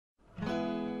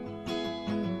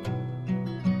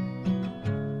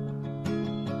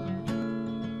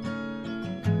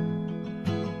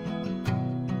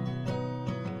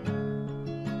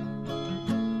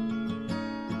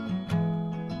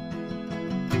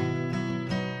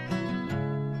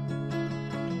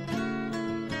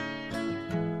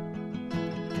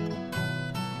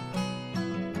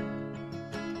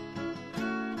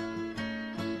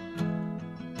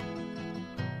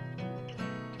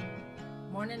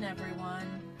morning, everyone.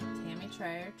 Tammy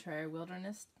Trayer,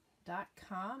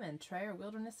 TrayerWilderness.com and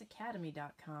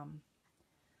TrayerWildernessAcademy.com.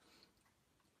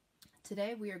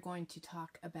 Today we are going to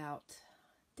talk about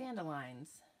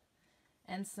dandelions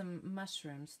and some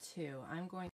mushrooms too. I'm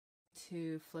going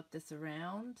to flip this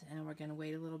around and we're going to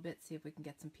wait a little bit, see if we can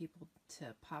get some people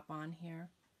to pop on here.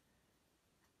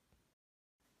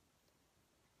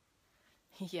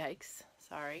 Yikes,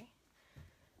 sorry.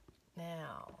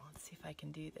 Now, let's see if I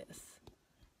can do this.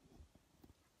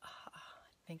 I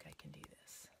think I can do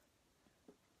this.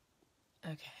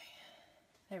 Okay,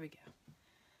 there we go.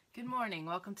 Good morning,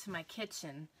 welcome to my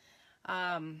kitchen.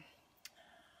 I'm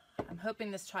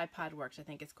hoping this tripod works. I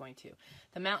think it's going to.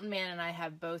 The Mountain Man and I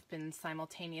have both been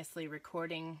simultaneously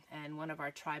recording, and one of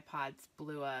our tripods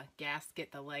blew a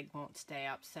gasket. The leg won't stay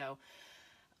up, so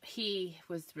he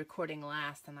was recording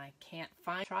last and I can't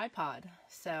find a tripod.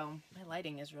 So my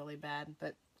lighting is really bad,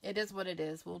 but it is what it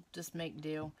is. We'll just make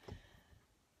do.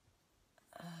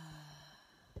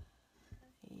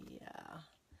 Yeah.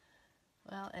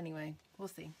 Well, anyway, we'll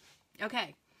see.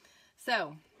 Okay,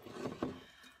 so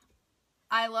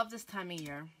I love this time of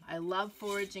year. I love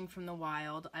foraging from the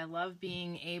wild. I love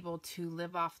being able to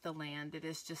live off the land. It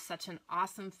is just such an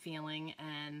awesome feeling,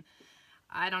 and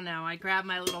I don't know, I grabbed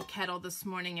my little kettle this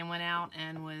morning and went out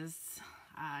and was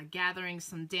gathering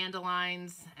some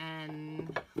dandelions,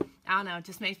 and I don't know, it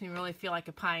just makes me really feel like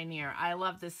a pioneer. I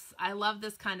love this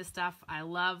kind of stuff. I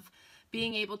love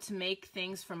being able to make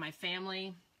things for my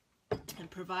family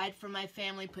and provide for my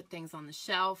family, put things on the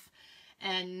shelf,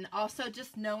 and also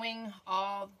just knowing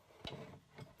all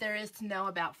there is to know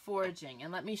about foraging.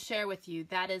 And let me share with you,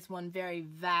 that is one very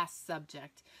vast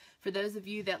subject. For those of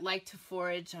you that like to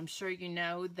forage, I'm sure you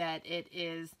know that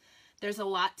there's a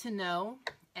lot to know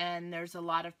and there's a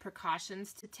lot of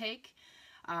precautions to take.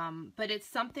 But it's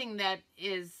something that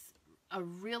is a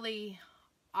really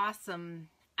awesome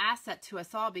asset to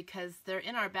us all because they're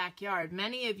in our backyard.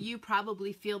 Many of you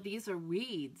probably feel these are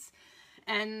weeds.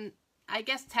 And I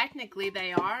guess technically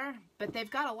they are, but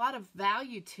they've got a lot of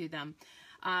value to them.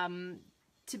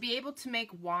 To be able to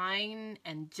make wine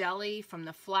and jelly from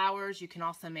the flowers, you can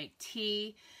also make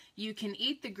tea. You can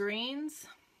eat the greens.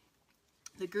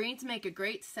 The greens make a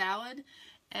great salad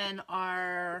and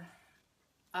are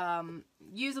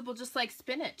usable just like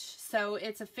spinach. So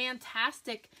it's a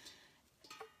fantastic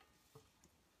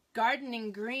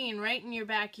gardening green right in your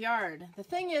backyard. The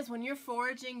thing is, when you're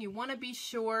foraging, you want to be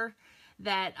sure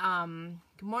that,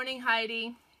 good morning,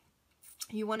 Heidi.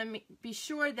 You want to be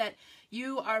sure that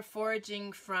you are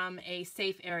foraging from a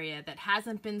safe area that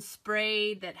hasn't been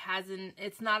sprayed,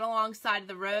 it's not alongside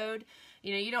the road.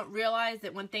 You know, you don't realize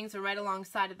that when things are right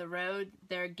alongside of the road,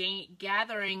 they're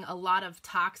gathering a lot of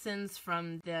toxins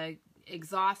from the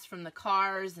exhaust from the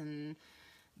cars and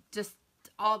just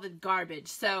all the garbage.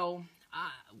 So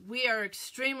we are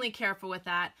extremely careful with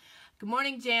that. Good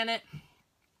morning, Janet.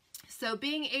 So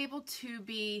being able to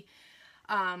be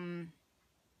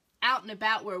out and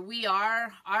about where we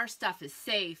are, our stuff is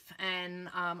safe, and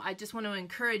I just want to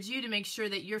encourage you to make sure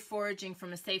that you're foraging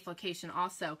from a safe location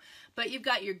also. But you've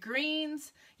got your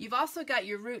greens, you've also got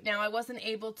your root. Now I wasn't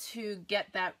able to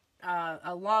get that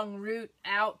a long root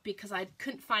out because I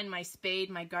couldn't find my spade.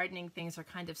 My gardening things are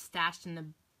kind of stashed in the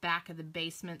back of the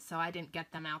basement, so I didn't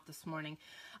get them out this morning.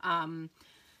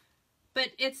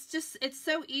 But it's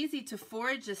so easy to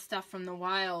forage this stuff from the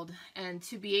wild and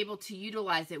to be able to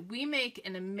utilize it. We make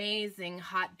an amazing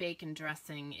hot bacon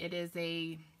dressing. It is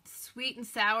a sweet and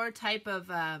sour type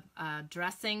of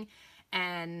dressing,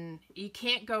 and you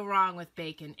can't go wrong with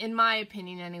bacon, in my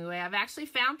opinion anyway. I've actually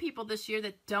found people this year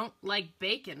that don't like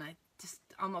bacon. I just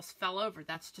almost fell over.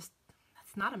 That's just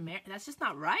not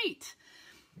right.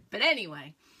 But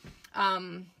anyway,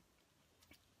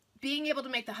 being able to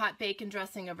make the hot bacon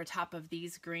dressing over top of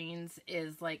these greens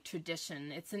is like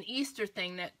tradition. It's an Easter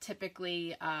thing that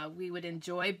typically we would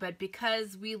enjoy, but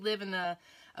because we live in a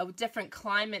different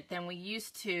climate than we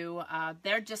used to,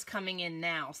 they're just coming in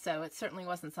now. So it certainly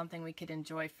wasn't something we could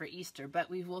enjoy for Easter, but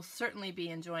we will certainly be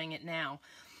enjoying it now.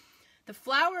 The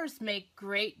flowers make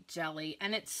great jelly,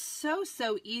 and it's so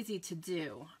easy to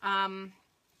do.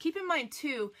 Keep in mind,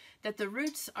 too, that the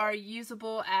roots are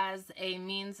usable as a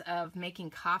means of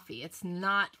making coffee. It's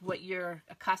not what you're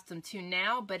accustomed to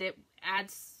now, but it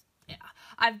adds,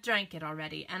 I've drank it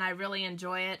already, and I really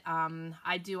enjoy it.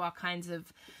 I do all kinds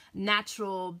of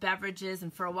natural beverages,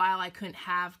 and for a while I couldn't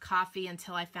have coffee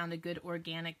until I found a good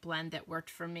organic blend that worked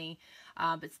for me.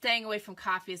 But staying away from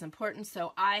coffee is important,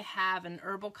 so I have an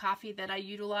herbal coffee that I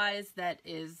utilize that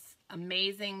is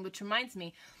amazing, which reminds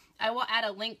me, I will add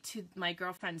a link to my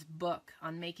girlfriend's book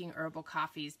on making herbal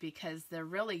coffees because they're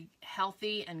really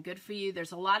healthy and good for you.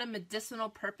 There's a lot of medicinal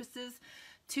purposes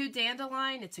to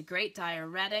dandelion. It's a great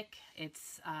diuretic.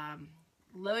 It's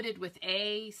loaded with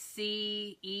A,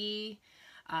 C, E,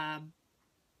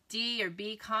 D or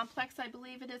B complex, I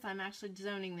believe it is. I'm actually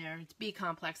zoning there. It's B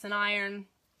complex, and iron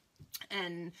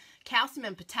and calcium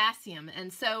and potassium.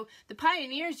 And so the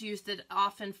pioneers used it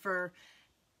often for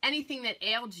anything that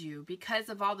ailed you because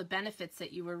of all the benefits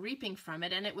that you were reaping from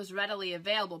it, and it was readily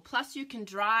available. Plus you can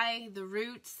dry the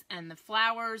roots and the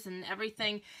flowers and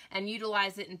everything and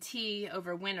utilize it in tea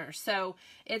over winter. So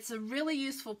it's a really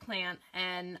useful plant,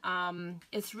 and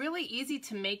it's really easy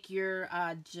to make your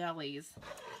jellies.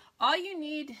 All you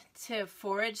need to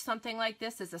forage something like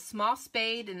this is a small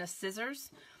spade and a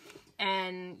scissors,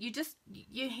 and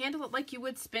you handle it like you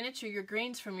would spinach or your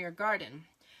greens from your garden.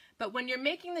 But when you're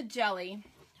making the jelly,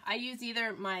 I use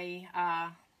either my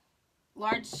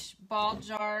large ball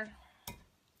jar,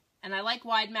 and I like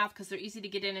wide mouth because they're easy to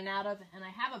get in and out of, and I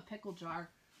have a pickle jar.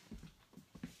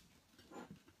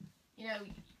 You know,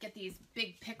 you get these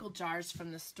big pickle jars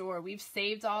from the store. We've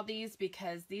saved all these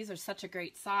because these are such a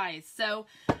great size. So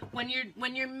when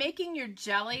you're making your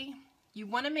jelly, you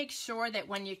want to make sure that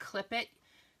when you clip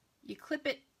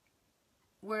it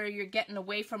where you're getting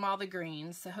away from all the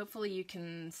greens. So hopefully you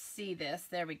can see this.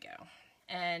 There we go.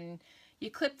 And you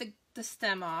clip the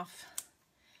stem off,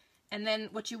 and then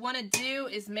what you want to do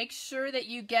is make sure that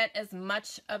you get as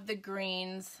much of the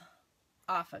greens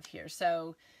off of here.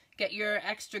 So get your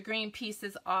extra green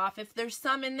pieces off. If there's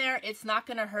some in there, it's not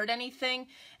going to hurt anything,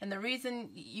 and the reason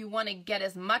you want to get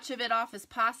as much of it off as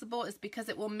possible is because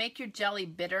it will make your jelly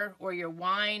bitter, or your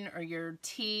wine or your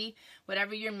tea,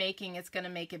 whatever you're making, it's going to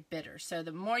make it bitter. So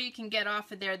the more you can get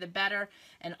off of there, the better.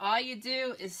 And all you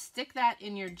do is stick that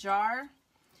in your jar.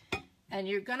 And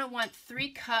you're going to want 3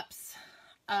 cups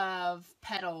of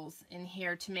petals in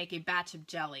here to make a batch of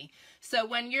jelly. So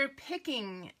when you're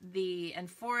picking and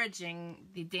foraging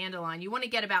the dandelion, you want to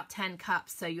get about 10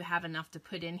 cups so you have enough to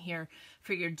put in here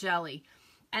for your jelly.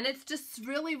 And it's just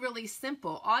really, really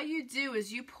simple. All you do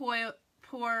is you pour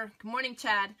good morning,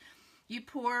 Chad. You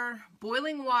pour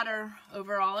boiling water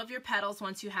over all of your petals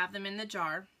once you have them in the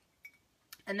jar.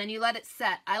 And then you let it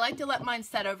set. I like to let mine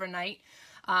set overnight.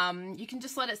 You can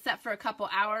just let it set for a couple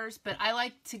hours, but I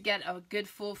like to get a good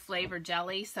full flavor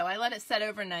jelly, so I let it set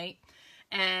overnight.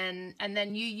 And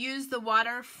then you use the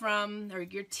water or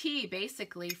your tea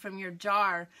basically from your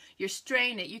jar. You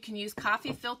strain it. You can use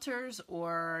coffee filters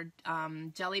or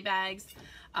jelly bags,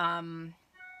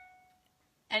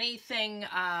 anything.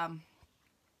 I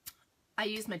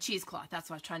use my cheesecloth. That's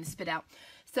what I was trying to spit out.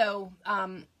 So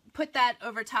put that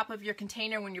over top of your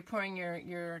container when you're pouring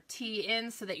your tea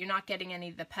in, so that you're not getting any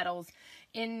of the petals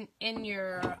in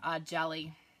your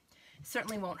jelly. It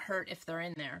certainly won't hurt if they're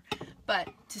in there. But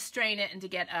to strain it and to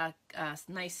get a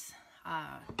nice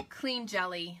clean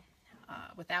jelly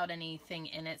without anything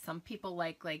in it. Some people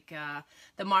like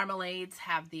the marmalades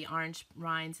have the orange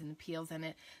rinds and the peels in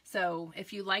it. So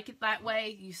if you like it that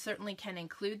way, you certainly can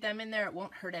include them in there. It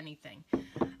won't hurt anything.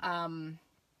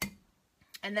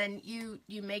 And then you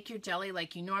make your jelly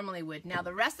like you normally would. Now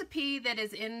the recipe that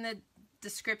is in the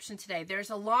description today,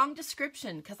 there's a long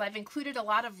description because I've included a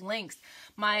lot of links.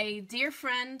 My dear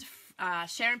friend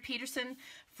Sharon Peterson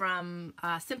from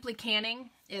Simply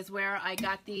Canning is where I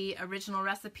got the original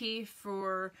recipe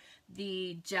for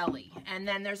the jelly. And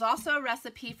then there's also a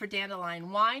recipe for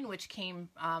dandelion wine, which came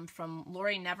from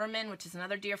Lori Neverman, which is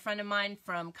another dear friend of mine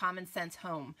from Common Sense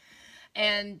Home.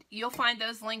 And you'll find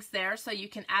those links there, so you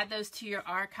can add those to your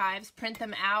archives, print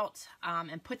them out,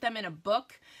 and put them in a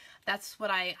book. That's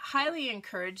what I highly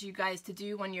encourage you guys to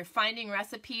do when you're finding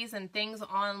recipes and things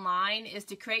online, is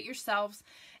to create yourselves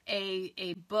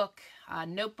a book, a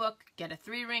notebook. Get a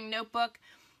 3-ring notebook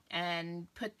and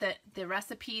put the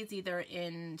recipes either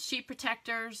in sheet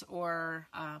protectors or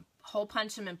hole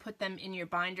punch them and put them in your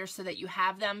binder so that you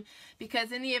have them,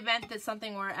 because in the event that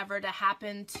something were ever to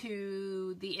happen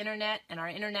to the internet and our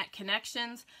internet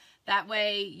connections, that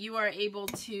way you are able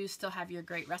to still have your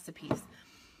great recipes.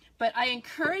 But I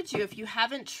encourage you, if you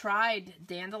haven't tried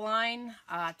dandelion,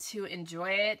 to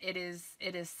enjoy it. It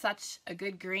is such a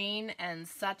good green and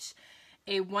such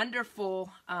a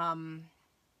wonderful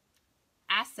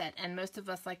asset, and most of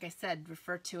us, like I said,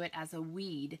 refer to it as a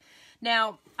weed.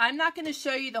 Now, I'm not going to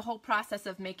show you the whole process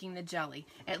of making the jelly,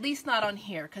 at least not on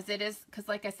here, because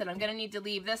like I said, I'm going to need to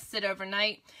leave this sit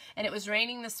overnight, and it was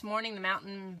raining this morning. The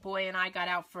mountain boy and I got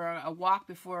out for a walk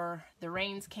before the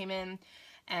rains came in,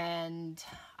 and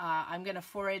I'm going to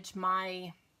forage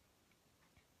my,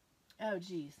 oh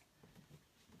geez,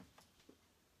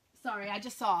 Sorry, I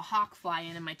just saw a hawk fly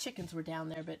in and my chickens were down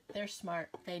there, but they're smart.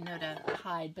 They know to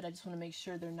hide, but I just want to make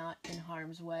sure they're not in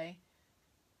harm's way.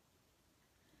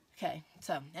 Okay,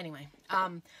 so anyway,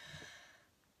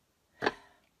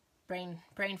 brain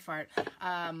fart.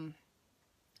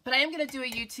 But I am going to do a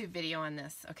YouTube video on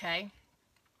this, okay?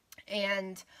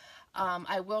 And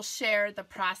I will share the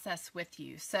process with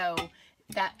you so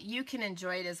that you can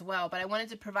enjoy it as well. But I wanted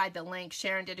to provide the link.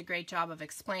 Sharon did a great job of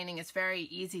explaining. It's very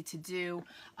easy to do.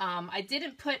 I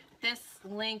didn't put this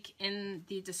link in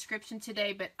the description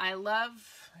today, but I love,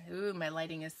 ooh, my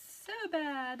lighting is so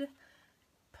bad.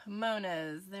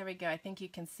 Pomona's, there we go. I think you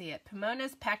can see it.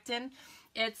 Pomona's pectin.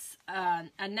 It's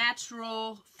a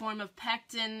natural form of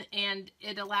pectin, and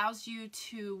it allows you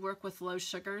to work with low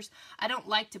sugars. I don't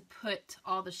like to put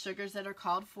all the sugars that are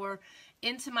called for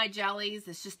into my jellies.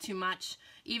 It's just too much.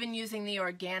 Even using the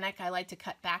organic, I like to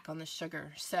cut back on the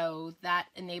sugar. So that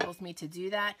enables me to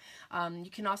do that. You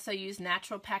can also use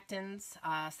natural pectins,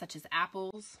 such as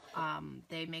apples.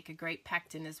 They make a great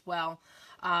pectin as well.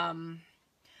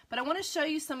 But I want to show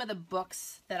you some of the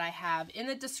books that I have. In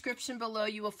the description below,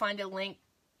 you will find a link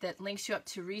that links you up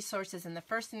to resources. And the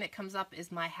first thing that comes up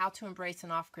is my How to Embrace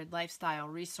an Off-Grid Lifestyle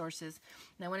resources.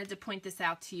 And I wanted to point this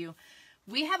out to you.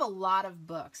 We have a lot of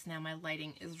books. Now my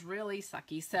lighting is really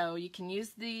sucky, so you can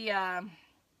use the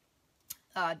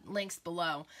links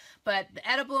below. But the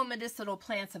Edible and Medicinal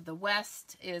Plants of the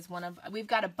West is one of, we've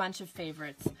got a bunch of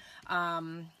favorites.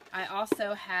 I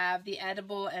also have the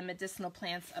Edible and Medicinal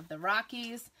Plants of the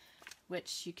Rockies,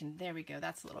 which you can, there we go,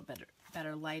 that's a little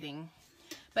better lighting.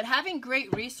 But having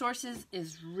great resources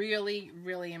is really,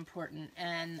 really important.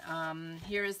 And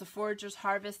here is the Forager's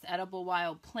Harvest Edible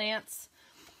Wild Plants.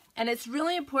 And it's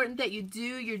really important that you do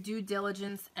your due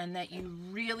diligence and that you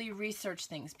really research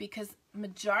things, because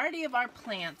majority of our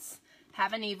plants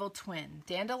have an evil twin,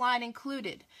 dandelion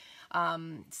included.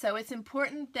 So it's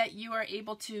important that you are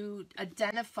able to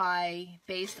identify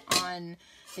based on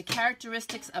the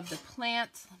characteristics of the plant.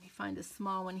 Let me find a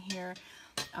small one here.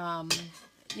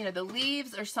 You know, the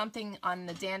leaves are something on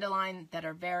the dandelion that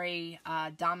are very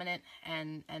dominant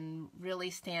and really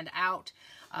stand out.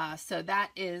 So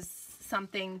that is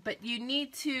something, but you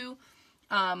need to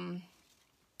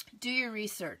do your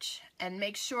research and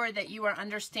make sure that you are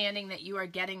understanding that you are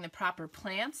getting the proper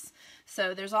plants.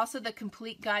 So there's also the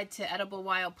complete guide to edible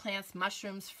wild plants,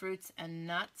 mushrooms, fruits, and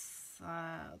nuts.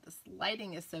 This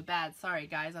lighting is so bad. Sorry,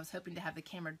 guys. I was hoping to have the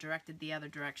camera directed the other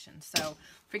direction. So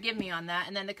forgive me on that.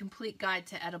 And then the complete guide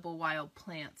to edible wild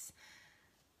plants.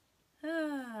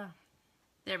 There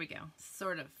we go.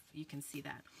 Sort of. You can see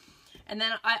that. And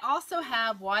then I also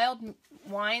have wild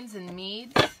wines and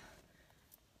meads.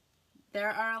 There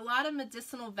are a lot of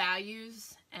medicinal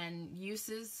values and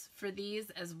uses for these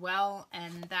as well,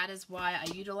 and that is why I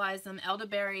utilize them.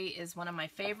 Elderberry is one of my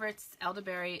favorites.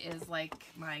 Elderberry is like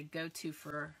my go-to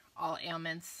for all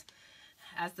ailments,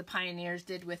 as the pioneers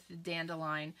did with the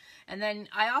dandelion. And then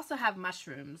I also have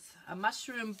mushrooms, a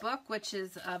mushroom book, which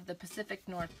is of the Pacific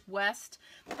Northwest.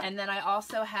 And then I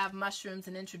also have mushrooms,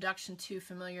 an introduction to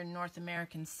familiar North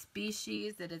American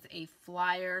species. It is a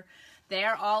flyer. They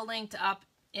are all linked up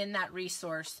in that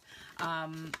resource.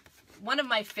 One of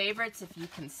my favorites, if you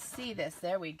can see this,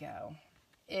 there we go,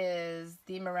 is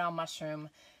the morel mushroom.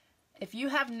 If you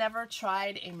have never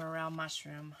tried a morel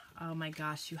mushroom, oh my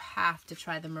gosh, you have to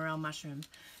try the morel mushrooms.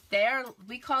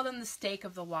 We call them the steak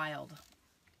of the wild.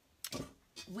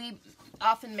 We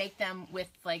often make them with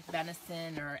like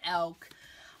venison or elk,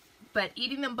 but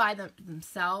eating them by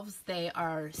themselves, they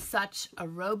are such a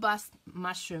robust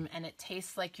mushroom, and it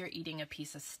tastes like you're eating a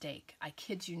piece of steak. I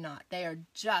kid you not. They are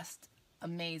just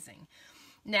amazing.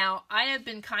 Now, I have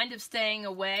been kind of staying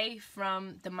away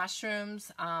from the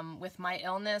mushrooms with my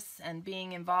illness and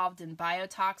being involved in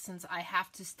biotoxins. I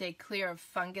have to stay clear of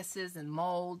funguses and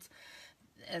molds.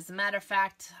 As a matter of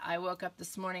fact, I woke up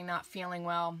this morning not feeling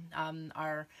well.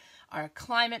 Our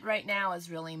climate right now is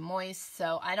really moist,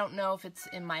 so I don't know if it's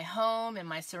in my home, in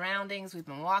my surroundings. We've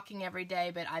been walking every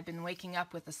day, but I've been waking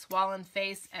up with a swollen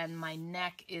face, and my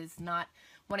neck is not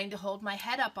wanting to hold my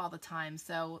head up all the time.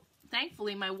 So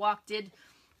thankfully, my walk did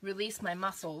release my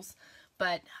muscles,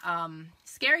 but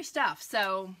scary stuff.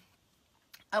 So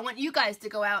I want you guys to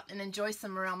go out and enjoy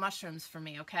some morel mushrooms for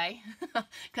me, okay?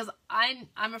 Because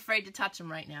I'm afraid to touch them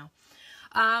right now.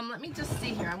 Let me just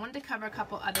see here. I wanted to cover a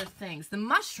couple other things. The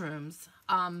mushrooms,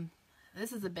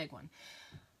 this is a big one.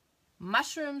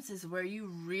 Mushrooms is where you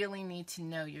really need to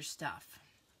know your stuff.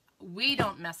 We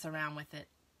don't mess around with it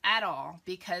at all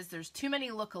because there's too many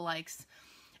lookalikes.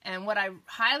 And what I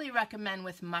highly recommend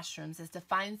with mushrooms is to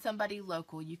find somebody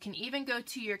local. You can even go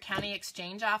to your county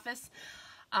exchange office.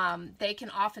 They can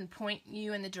often point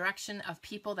you in the direction of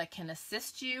people that can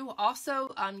assist you.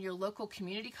 Also, your local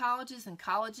community colleges and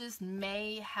colleges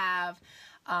may have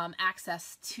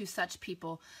access to such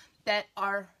people that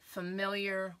are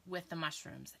familiar with the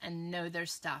mushrooms and know their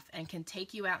stuff and can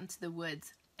take you out into the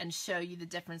woods and show you the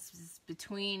differences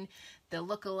between the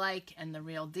look-alike and the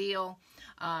real deal.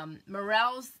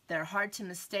 Morels, they're hard to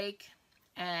mistake.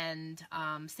 And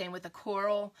same with the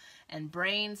coral and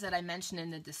brains that I mentioned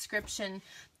in the description.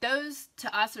 Those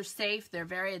to us are safe. They're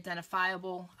very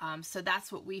identifiable. So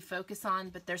that's what we focus on.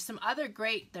 But there's some other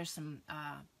there's some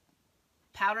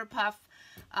powder puff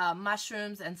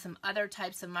mushrooms and some other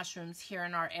types of mushrooms here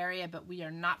in our area, but we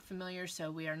are not familiar,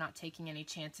 so we are not taking any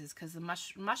chances, because the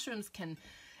mushrooms can,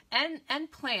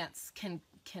 and plants can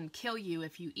kill you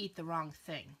if you eat the wrong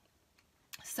thing.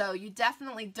 So you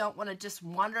definitely don't want to just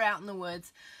wander out in the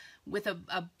woods with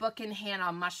a book in hand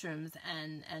on mushrooms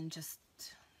and just,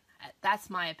 that's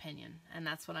my opinion, and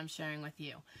that's what I'm sharing with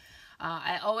you.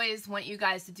 I always want you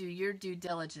guys to do your due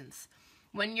diligence.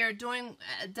 When you're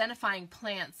identifying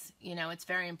plants, you know, it's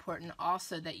very important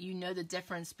also that you know the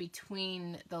difference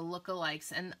between the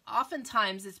lookalikes, and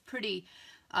oftentimes it's pretty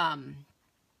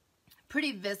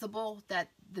visible that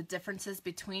the differences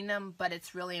between them, but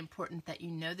it's really important that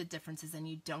you know the differences and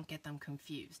you don't get them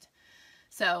confused.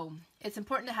 So it's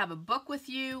important to have a book with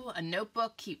you, a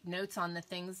notebook, keep notes on the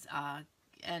things,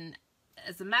 and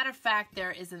as a matter of fact,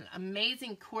 there is an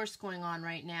amazing course going on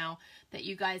right now that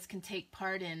you guys can take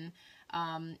part in.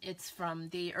 It's from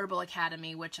the Herbal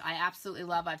Academy, which I absolutely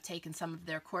love. I've taken some of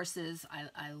their courses.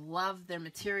 I love their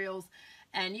materials.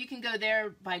 And you can go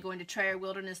there by going to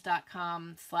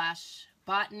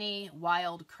TrayerWilderness.com/botany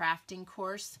wild crafting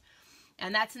course.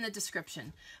 And that's in the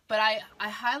description. But I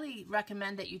highly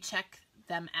recommend that you check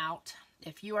them out.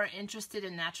 If you are interested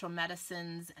in natural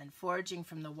medicines and foraging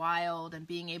from the wild and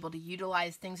being able to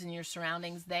utilize things in your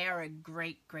surroundings, they are a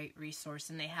great resource,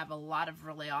 and they have a lot of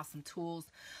really awesome tools.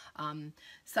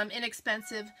 Some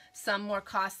inexpensive, some more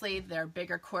costly. Their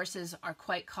bigger courses are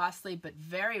quite costly, but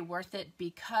very worth it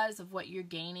because of what you're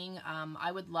gaining.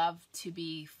 I would love to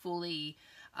be fully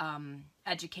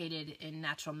educated in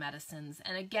natural medicines.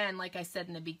 And again, like I said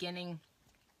in the beginning,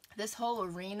 this whole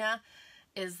arena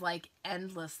is like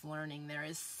endless learning. There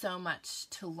is so much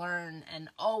to learn and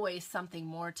always something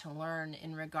more to learn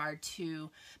in regard to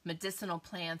medicinal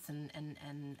plants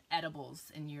and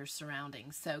edibles in your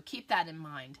surroundings. So keep that in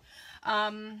mind.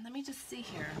 Let me just see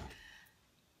here.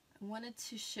 I wanted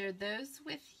to share those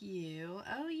with you.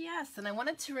 Oh yes, and I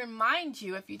wanted to remind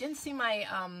you, if you didn't see my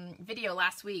video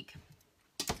last week,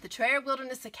 the Trayer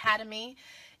Wilderness Academy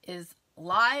is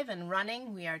live and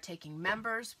running. We are taking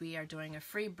members. We are doing a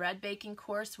free bread baking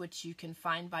course, which you can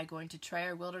find by going to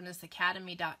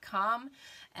TrayerWildernessAcademy.com,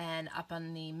 and up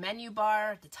on the menu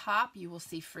bar at the top you will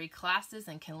see free classes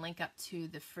and can link up to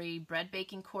the free bread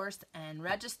baking course and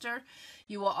register.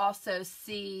 You will also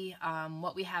see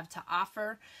what we have to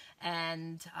offer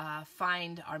and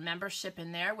find our membership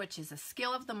in there, which is a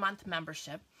Skill of the Month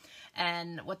membership.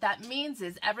 And what that means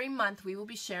is every month we will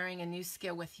be sharing a new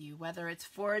skill with you, whether it's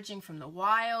foraging from the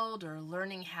wild or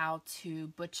learning how to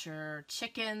butcher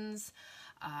chickens,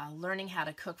 learning how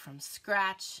to cook from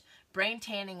scratch, brain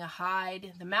tanning a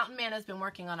hide. The Mountain Man has been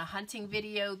working on a hunting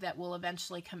video that will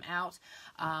eventually come out.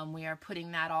 We are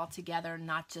putting that all together,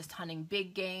 not just hunting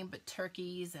big game, but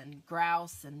turkeys and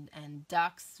grouse and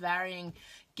ducks, varying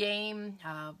game,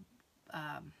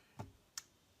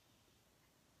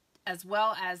 as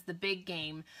well as the big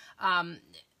game.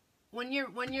 When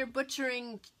you're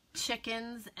butchering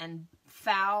chickens and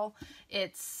fowl,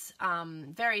 it's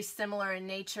very similar in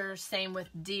nature. Same with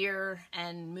deer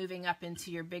and moving up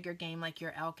into your bigger game like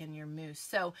your elk and your moose.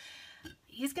 So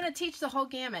he's going to teach the whole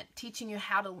gamut, teaching you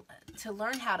how to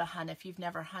learn how to hunt if you've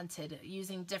never hunted,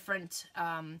 using different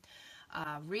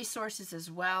resources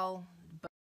as well,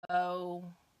 bow,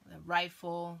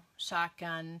 rifle,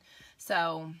 shotgun.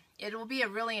 So it will be a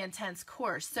really intense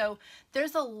course. So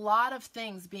there's a lot of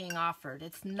things being offered.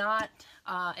 It's not,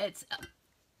 it's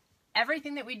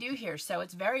everything that we do here. So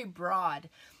it's very broad,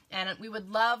 and we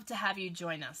would love to have you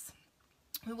join us.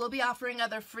 We will be offering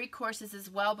other free courses as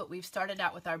well, but we've started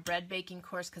out with our bread baking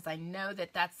course because I know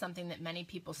that that's something that many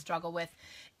people struggle with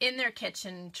in their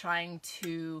kitchen, trying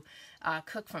to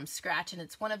cook from scratch. And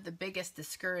it's one of the biggest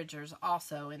discouragers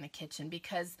also in the kitchen,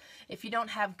 because if you don't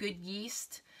have good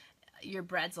yeast, your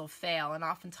breads will fail. And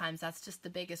oftentimes that's just the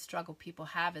biggest struggle people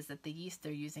have, is that the yeast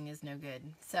they're using is no good.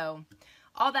 So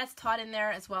all that's taught in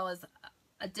there, as well as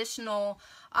additional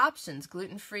options,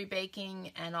 gluten-free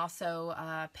baking, and also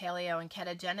paleo and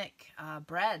ketogenic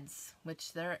breads,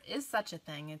 which there is such a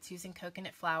thing. It's using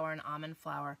coconut flour and almond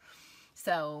flour.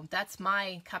 So that's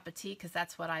my cup of tea because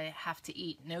that's what I have to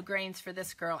eat. No grains for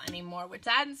this girl anymore, which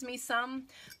saddens me some,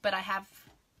 but I have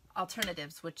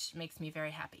alternatives, which makes me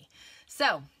very happy.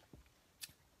 So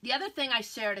the other thing I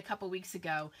shared a couple weeks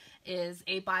ago is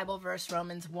a Bible verse,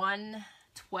 Romans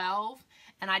 1:12.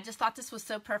 And I just thought this was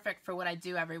so perfect for what I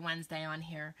do every Wednesday on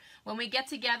here. When we get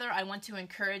together, I want to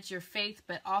encourage your faith,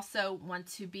 but also want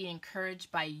to be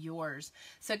encouraged by yours.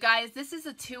 So guys, this is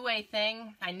a two-way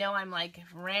thing. I know I'm like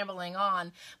rambling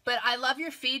on, but I love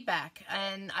your feedback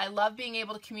and I love being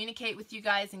able to communicate with you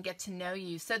guys and get to know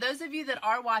you. So those of you that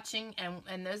are watching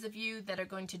and those of you that are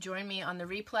going to join me on the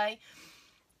replay,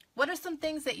 what are some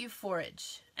things that you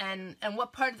forage, and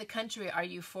what part of the country are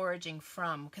you foraging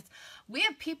from? Because we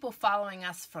have people following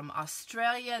us from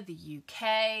Australia, the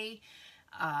UK,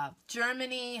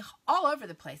 Germany, all over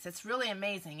the place. It's really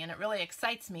amazing, and it really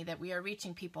excites me that we are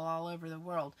reaching people all over the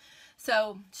world.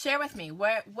 So share with me,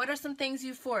 what are some things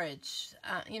you forage?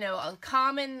 You know, a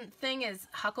common thing is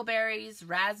huckleberries,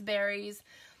 raspberries.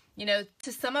 You know,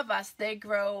 to some of us, they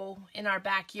grow in our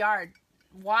backyard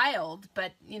wild,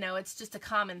 but you know, it's just a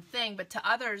common thing. But to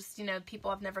others, you know,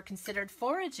 people have never considered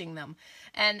foraging them.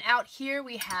 And out here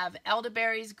we have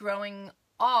elderberries growing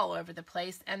all over the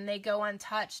place, and they go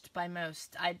untouched by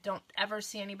most. I don't ever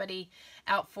see anybody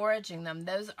out foraging them.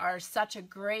 Those are such a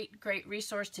great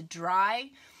resource to dry,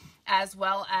 as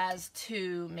well as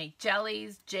to make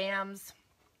jellies, jams,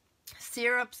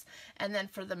 syrups, and then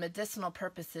for the medicinal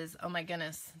purposes, oh my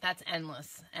goodness, that's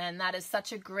endless. And that is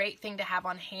such a great thing to have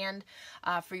on hand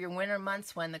for your winter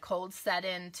months when the cold set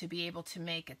in, to be able to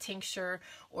make a tincture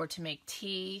or to make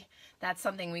tea. That's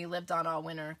something we lived on all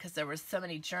winter because there were so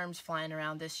many germs flying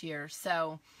around this year.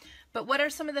 So, but what are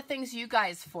some of the things you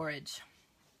guys forage?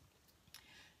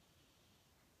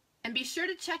 And be sure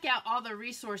to check out all the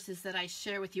resources that I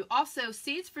share with you. Also,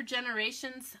 Seeds for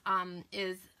Generations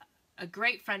is a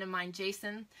great friend of mine,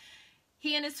 Jason.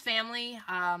 He and his family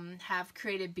have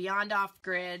created Beyond Off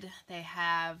Grid. They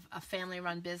have a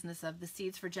family-run business of the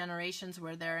Seeds for Generations,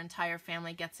 where their entire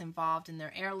family gets involved in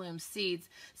their heirloom seeds.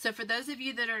 So for those of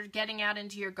you that are getting out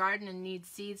into your garden and need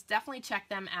seeds, definitely check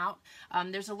them out.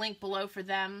 There's a link below for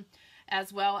them,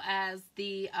 as well as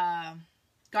the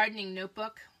gardening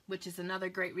notebook, which is another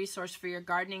great resource for your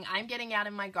gardening. I'm getting out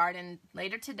in my garden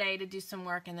later today to do some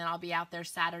work, and then I'll be out there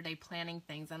Saturday planting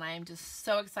things, and I am just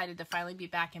so excited to finally be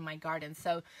back in my garden.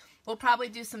 So we'll probably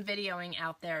do some videoing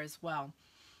out there as well.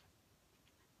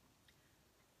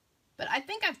 But I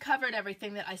think I've covered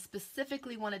everything that I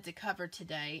specifically wanted to cover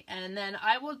today, and then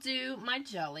I will do my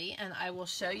jelly, and I will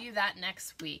show you that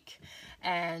next week.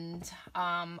 And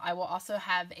I will also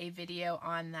have a video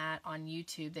on that on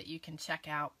YouTube that you can check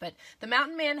out. But the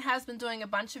Mountain Man has been doing a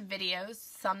bunch of videos,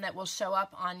 some that will show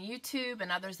up on YouTube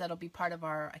and others that'll be part of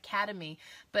our academy.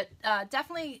 But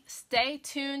definitely stay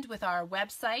tuned with our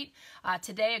website.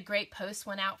 Today a great post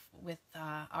went out with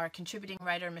our contributing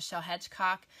writer, Michelle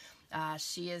Hedgecock.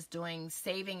 She is doing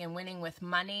Saving and Winning with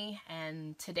Money,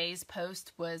 and today's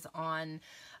post was on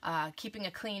keeping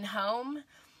a clean home.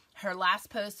 Her last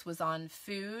post was on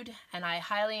food, and I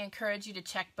highly encourage you to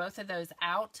check both of those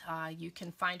out. You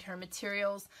can find her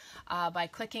materials by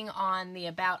clicking on the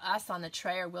About Us on the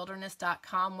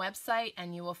TrayerWilderness.com website,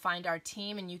 and you will find our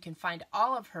team, and you can find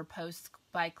all of her posts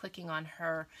by clicking on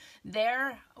her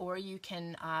there, or you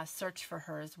can search for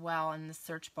her as well in the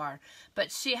search bar.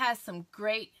 But she has some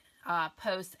great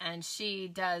posts, and she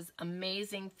does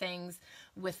amazing things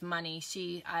with money.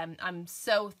 I'm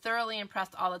so thoroughly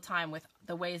impressed all the time with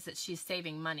the ways that she's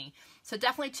saving money. So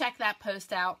definitely check that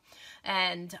post out.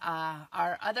 And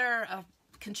our other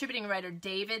contributing writer,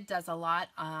 David, does a lot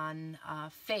on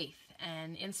faith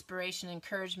and inspiration,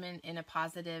 encouragement in a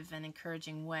positive and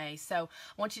encouraging way. So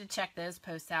I want you to check those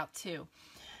posts out too.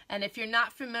 And if you're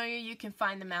not familiar, you can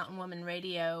find the Mountain Woman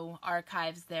Radio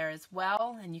archives there as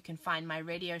well. And you can find my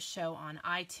radio show on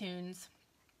iTunes.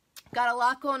 Got a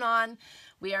lot going on.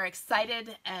 We are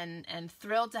excited and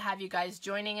thrilled to have you guys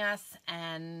joining us,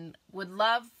 and would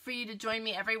love for you to join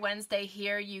me every Wednesday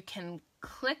here. You can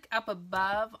click up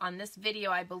above on this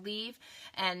video, I believe,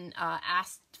 and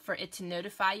ask for it to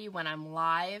notify you when I'm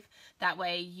live. That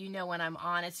way you know when I'm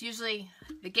on. It's usually,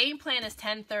 the game plan is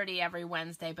 10:30 every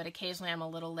Wednesday, but occasionally I'm a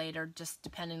little later, just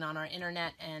depending on our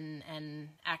internet and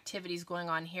activities going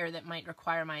on here that might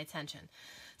require my attention.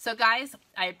 So guys,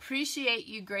 I appreciate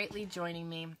you greatly joining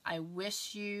me. I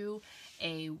wish you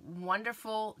a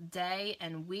wonderful day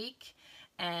and week.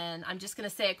 And I'm just going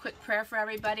to say a quick prayer for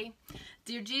everybody.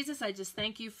 Dear Jesus, I just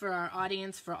thank you for our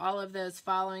audience, for all of those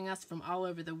following us from all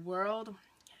over the world.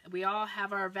 We all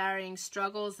have our varying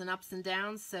struggles and ups and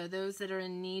downs, so those that are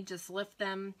in need, just lift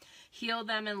them, heal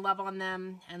them, and love on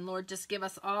them. And Lord, just give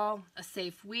us all a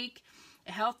safe week,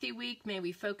 a healthy week. May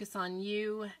we focus on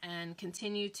you and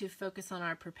continue to focus on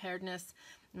our preparedness.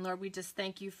 And Lord, we just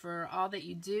thank you for all that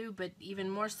you do, but even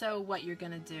more so what you're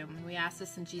going to do. And we ask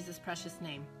this in Jesus' precious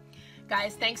name.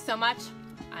 Guys, thanks so much.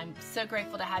 I'm so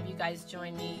grateful to have you guys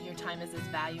join me. Your time is as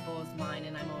valuable as mine,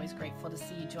 and I'm always grateful to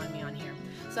see you join me on here.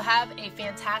 So have a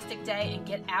fantastic day and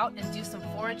get out and do some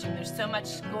foraging. There's so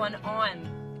much going on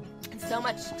and so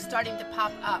much starting to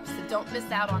pop up, so don't miss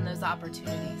out on those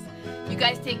opportunities. You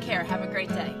guys take care. Have a great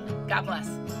day. God bless.